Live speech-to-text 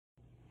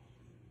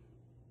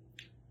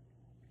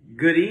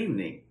Good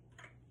evening,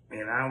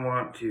 and I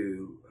want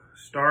to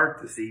start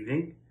this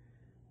evening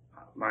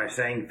by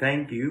saying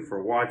thank you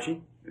for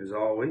watching, as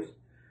always.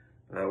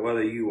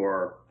 Whether you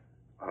are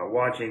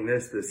watching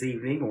this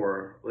evening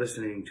or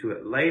listening to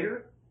it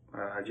later,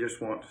 I just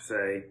want to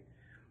say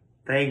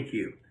thank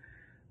you.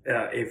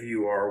 If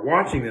you are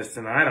watching this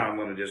tonight, I'm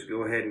going to just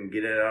go ahead and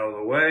get it out of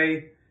the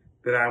way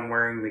that I'm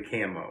wearing the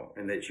camo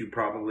and that you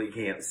probably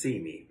can't see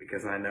me,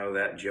 because I know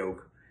that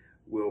joke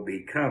will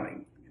be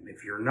coming. And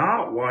if you're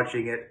not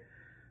watching it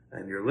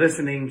and you're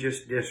listening,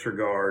 just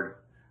disregard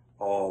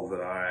all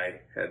that I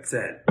had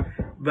said.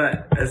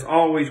 But as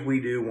always, we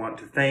do want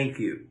to thank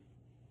you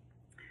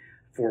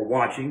for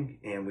watching,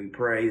 and we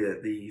pray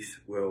that these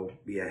will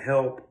be a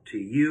help to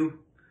you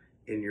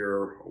in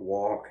your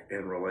walk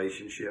and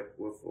relationship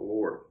with the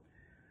Lord.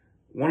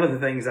 One of the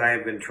things I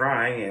have been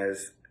trying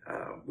as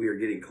we are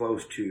getting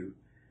close to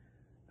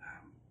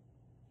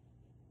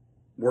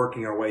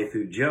working our way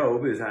through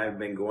Job is I've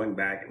been going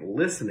back and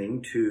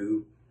listening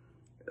to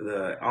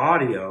the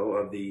audio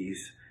of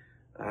these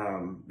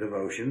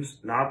devotions,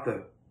 not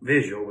the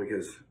visual,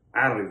 because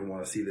I don't even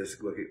want to see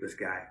this, look at this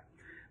guy,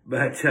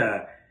 but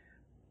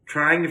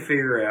trying to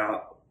figure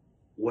out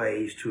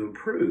ways to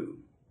improve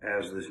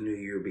as this new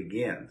year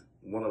begins.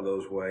 One of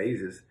those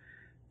ways is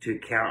to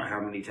count how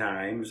many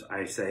times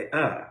I say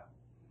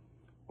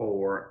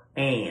or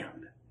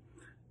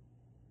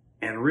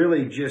and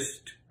really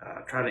just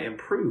try to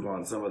improve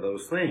on some of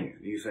those things.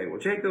 You say, well,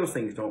 Jake, those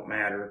things don't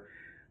matter.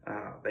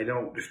 They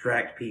don't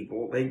distract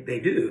people. They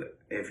do.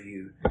 If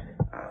you,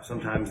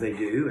 sometimes they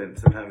do, and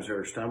sometimes there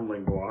are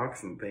stumbling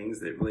blocks and things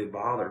that really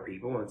bother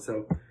people. And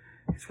so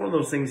it's one of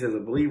those things as a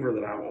believer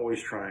that I'm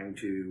always trying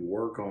to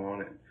work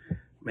on and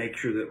make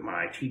sure that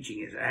my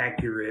teaching is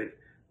accurate,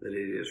 that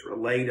it is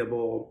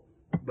relatable,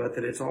 but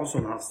that it's also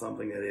not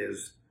something that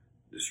is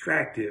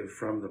distractive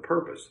from the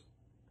purpose.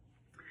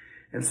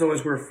 And so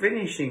as we're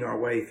finishing our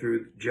way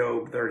through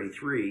Job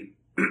 33,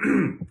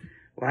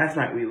 last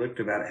night we looked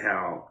about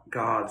how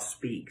God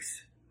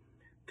speaks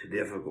to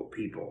difficult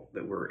people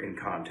that we're in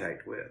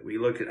contact with. We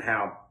looked at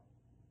how,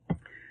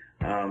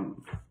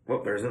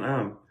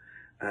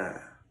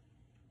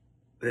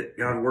 that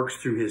God works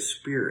through His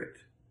Spirit,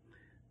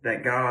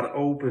 that God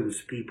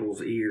opens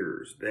people's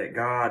ears, that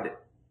God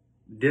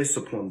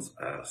disciplines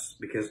us,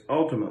 because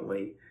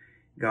ultimately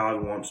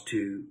God wants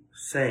to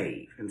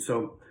save. And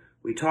so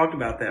we talked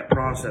about that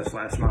process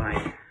last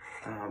night,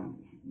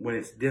 when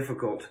it's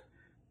difficult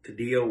to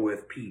deal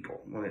with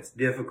people, when it's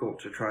difficult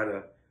to try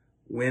to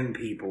win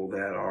people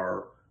that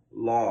are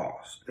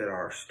lost, that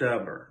are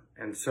stubborn.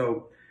 And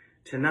so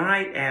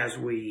tonight, as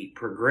we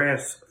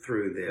progress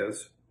through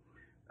this,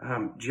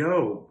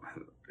 Job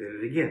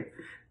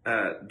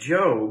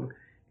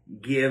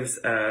gives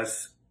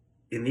us,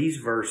 in these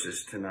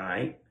verses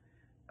tonight,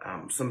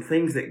 some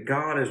things that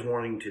God is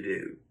wanting to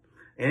do.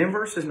 And in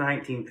verses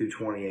 19 through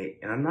 28,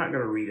 and I'm not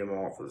going to read them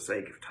all for the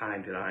sake of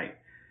time tonight,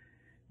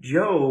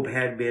 Job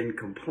had been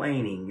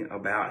complaining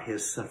about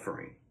his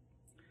suffering,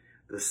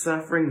 the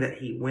suffering that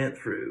he went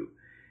through,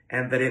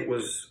 and that it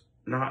was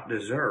not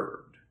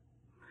deserved.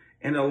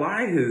 And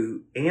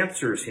Elihu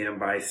answers him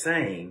by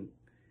saying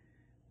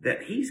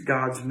that he's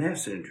God's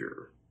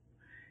messenger,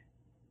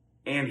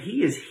 and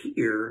he is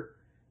here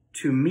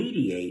to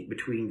mediate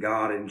between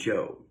God and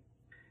Job.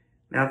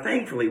 Now,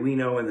 thankfully, we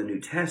know in the New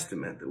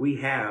Testament that we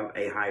have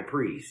a high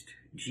priest,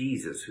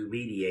 Jesus, who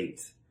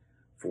mediates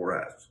for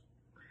us.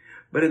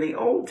 But in the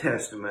Old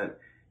Testament,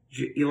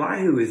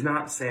 Elihu is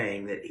not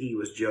saying that he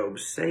was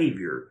Job's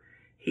savior.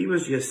 He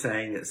was just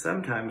saying that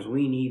sometimes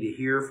we need to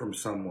hear from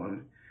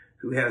someone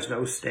who has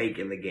no stake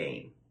in the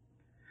game,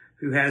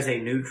 who has a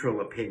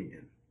neutral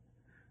opinion,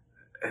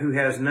 who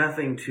has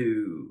nothing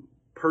to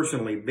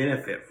personally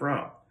benefit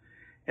from.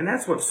 And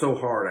that's what's so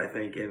hard, I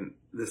think, in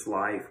this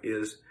life,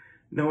 is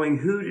knowing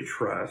who to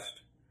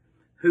trust,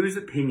 whose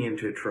opinion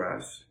to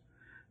trust,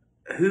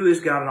 who has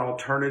got an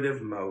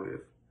alternative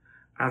motive.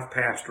 I've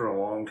pastored a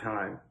long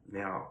time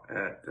now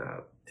at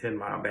 10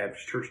 Mile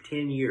Baptist Church,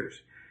 10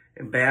 years.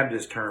 In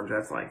Baptist terms,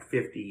 that's like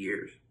 50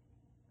 years.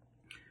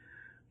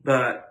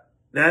 But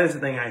that is the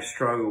thing I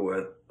struggle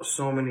with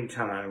so many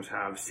times,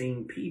 how I've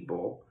seen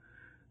people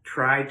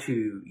try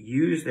to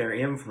use their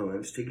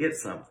influence to get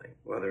something,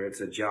 whether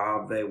it's a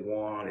job they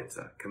want, it's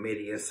a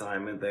committee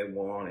assignment they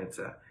want,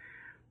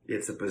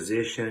 it's a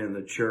position in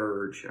the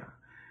church.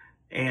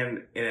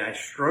 And I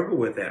struggle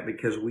with that,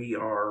 because we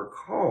are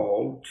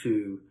called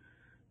to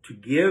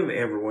give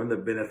everyone the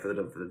benefit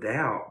of the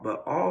doubt,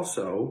 but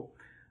also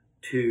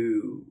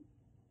to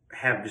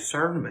have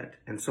discernment.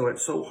 And so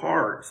it's so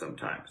hard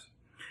sometimes.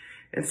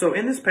 And so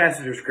in this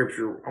passage of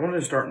scripture, I want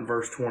to start in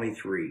verse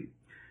 23.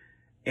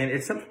 And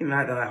it's something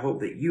that I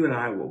hope that you and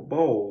I will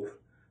both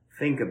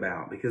think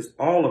about, because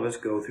all of us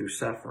go through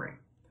suffering.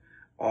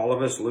 All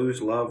of us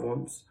lose loved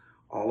ones.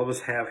 All of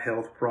us have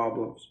health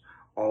problems.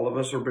 All of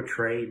us are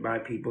betrayed by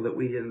people that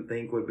we didn't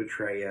think would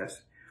betray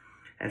us.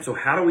 And so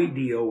how do we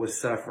deal with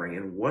suffering,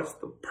 and what's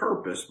the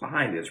purpose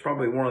behind it? It's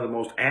probably one of the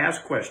most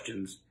asked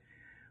questions.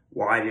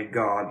 Why did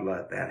God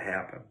let that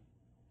happen?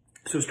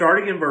 So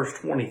starting in verse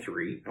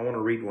 23, I want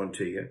to read one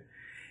to you.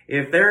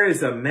 If there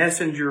is a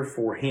messenger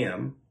for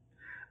him,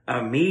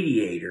 a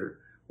mediator,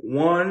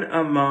 one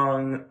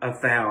among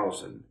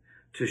 1,000,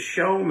 to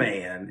show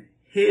man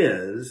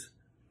his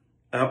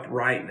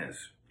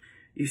uprightness.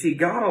 You see,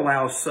 God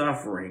allows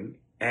suffering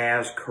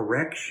as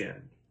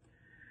correction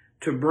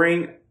to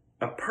bring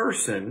a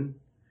person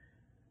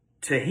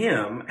to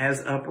him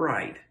as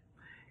upright.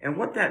 And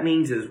what that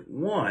means is,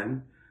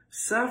 one,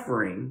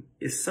 suffering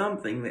is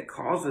something that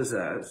causes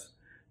us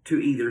to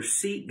either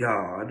seek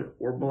God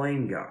or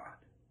blame God.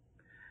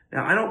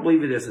 Now, I don't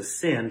believe it is a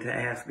sin to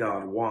ask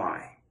God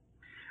why.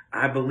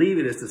 I believe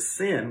it is a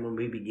sin when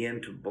we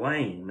begin to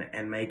blame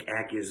and make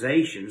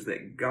accusations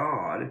that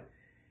God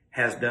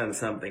has done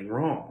something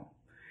wrong.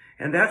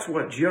 And that's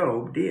what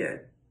Job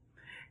did.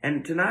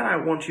 And tonight I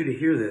want you to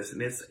hear this,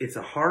 and it's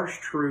a harsh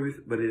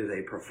truth, but it is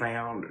a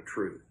profound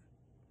truth.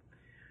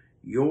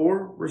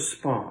 Your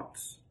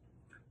response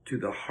to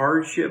the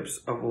hardships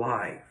of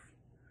life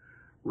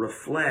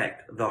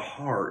reflect the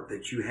heart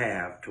that you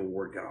have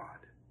toward God.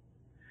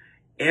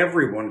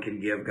 Everyone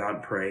can give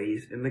God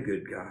praise in the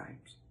good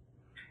times.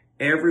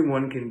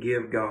 Everyone can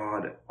give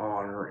God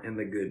honor in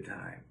the good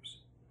times.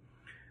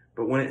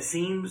 But when it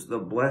seems the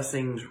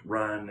blessings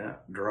run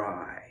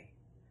dry,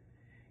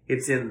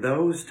 it's in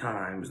those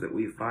times that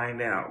we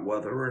find out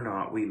whether or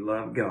not we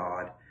love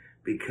God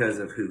because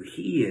of who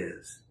He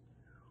is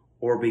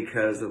or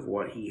because of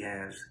what He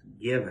has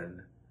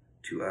given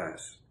to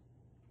us.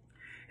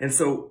 And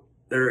so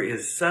there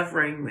is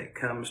suffering that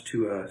comes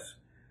to us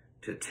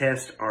to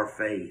test our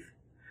faith,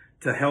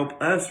 to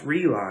help us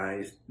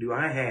realize, do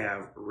I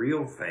have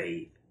real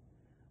faith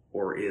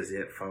or is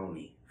it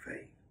phony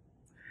faith?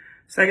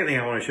 Second thing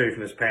I want to show you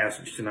from this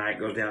passage tonight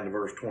goes down to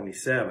verse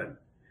 27.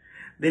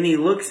 Then he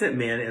looks at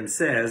men and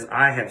says,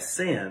 I have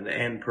sinned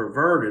and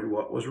perverted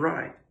what was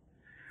right.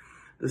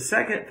 The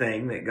second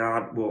thing that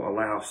God will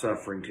allow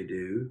suffering to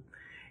do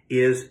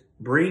is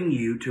bring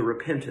you to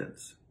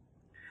repentance.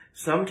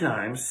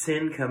 Sometimes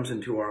sin comes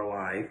into our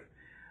life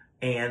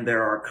and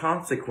there are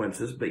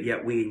consequences, but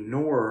yet we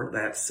ignore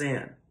that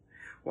sin.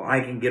 Well,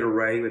 I can get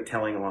away with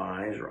telling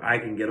lies, or I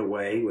can get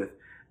away with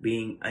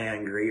being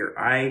angry, or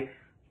I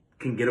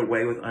can get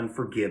away with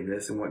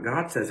unforgiveness. And what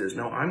God says is,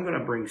 no, I'm going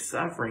to bring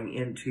suffering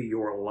into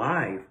your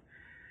life,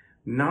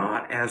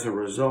 not as a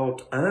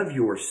result of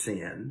your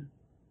sin,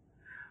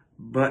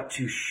 but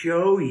to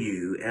show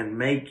you and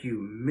make you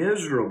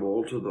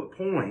miserable to the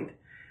point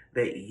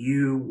that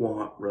you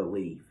want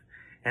relief.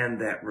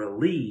 And that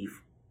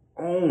relief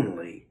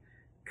only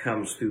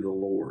comes through the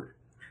Lord.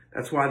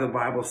 That's why the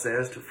Bible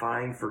says to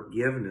find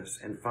forgiveness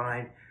and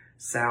find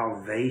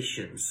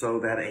salvation so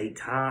that a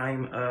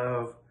time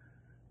of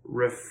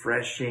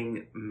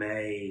refreshing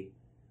may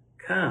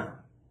come.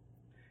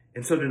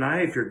 And so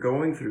tonight, if you're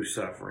going through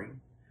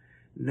suffering,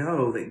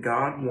 know that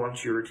God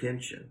wants your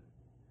attention,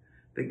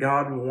 that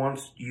God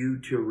wants you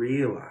to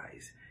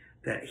realize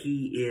that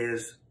He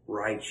is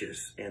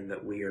righteous and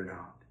that we are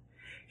not.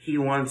 He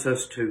wants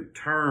us to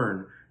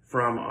turn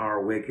from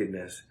our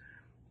wickedness,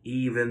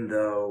 even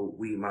though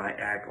we might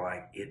act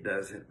like it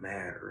doesn't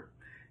matter.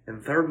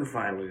 And third and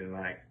finally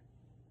tonight,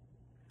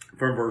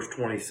 from verse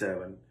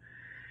 27,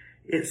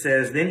 it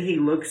says, then he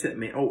looks at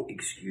me,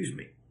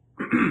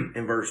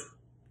 in verse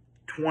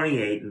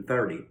 28 and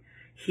 30,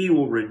 he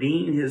will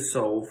redeem his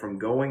soul from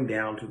going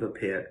down to the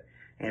pit,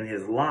 and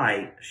his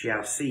light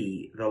shall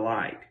see the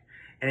light.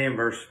 And in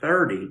verse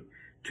 30,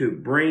 to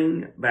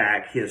bring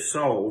back his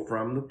soul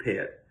from the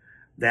pit,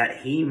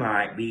 that he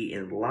might be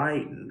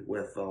enlightened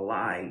with the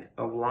light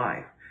of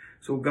life.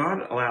 So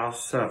God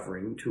allows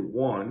suffering to,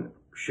 one,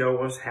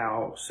 show us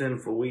how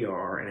sinful we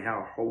are and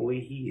how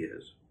holy He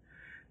is.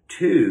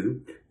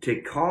 Two,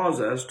 to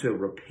cause us to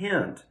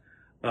repent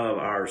of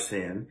our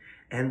sin.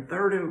 And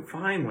third and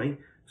finally,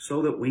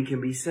 so that we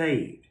can be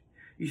saved.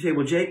 You say,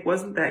 well, Jake,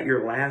 wasn't that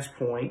your last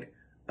point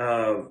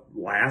of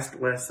last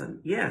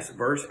lesson? Yes,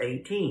 verse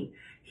 18.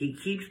 He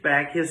keeps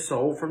back his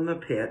soul from the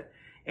pit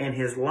and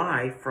his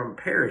life from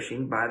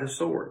perishing by the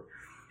sword.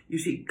 You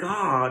see,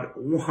 God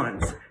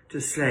wants to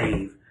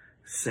save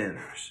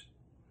sinners.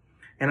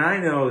 And I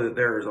know that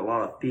there is a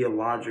lot of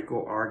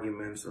theological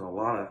arguments and a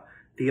lot of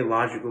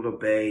theological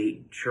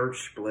debate,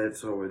 church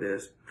splits over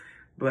this.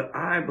 But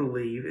I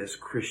believe as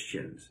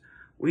Christians,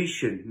 we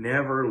should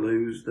never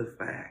lose the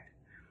fact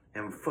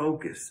and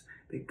focus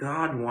that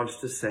God wants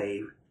to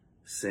save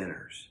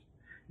sinners.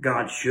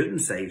 God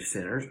shouldn't save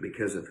sinners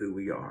because of who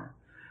we are,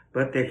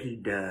 but that He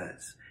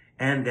does.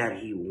 And that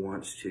He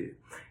wants to.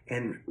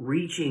 And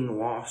reaching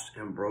lost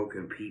and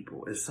broken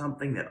people is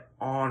something that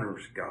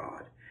honors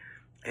God.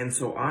 And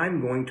so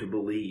I'm going to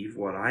believe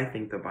what I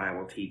think the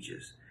Bible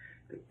teaches,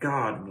 that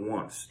God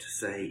wants to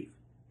save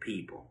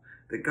people,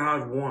 that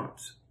God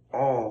wants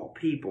all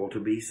people to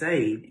be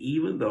saved,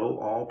 even though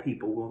all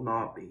people will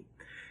not be.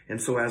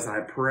 And so as I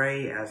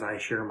pray, as I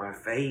share my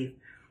faith,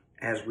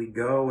 as we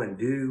go and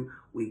do,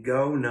 we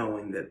go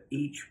knowing that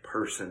each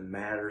person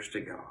matters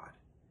to God,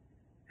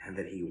 and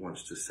that He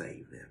wants to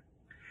save them.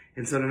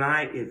 And so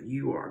tonight, if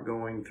you are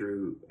going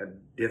through a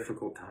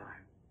difficult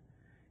time,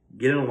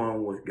 Get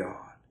along with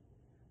God.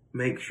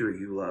 Make sure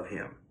you love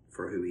him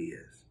for who he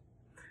is.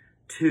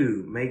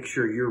 2, make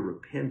sure you're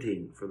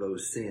repenting for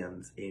those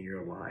sins in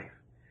your life.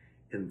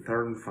 And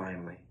third and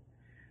finally,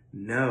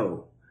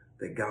 know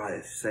that God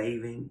is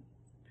saving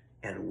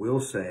and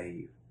will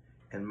save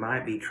and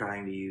might be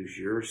trying to use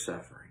your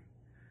suffering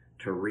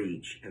to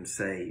reach and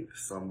save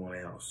someone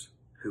else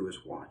who is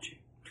watching.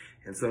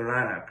 And so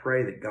tonight I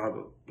pray that God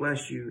will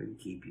bless you and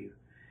keep you,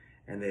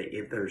 and that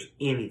if there's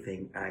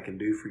anything I can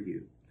do for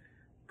you,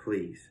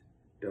 please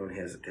don't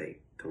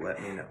hesitate to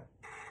let me know.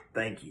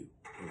 Thank you,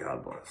 and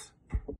God bless.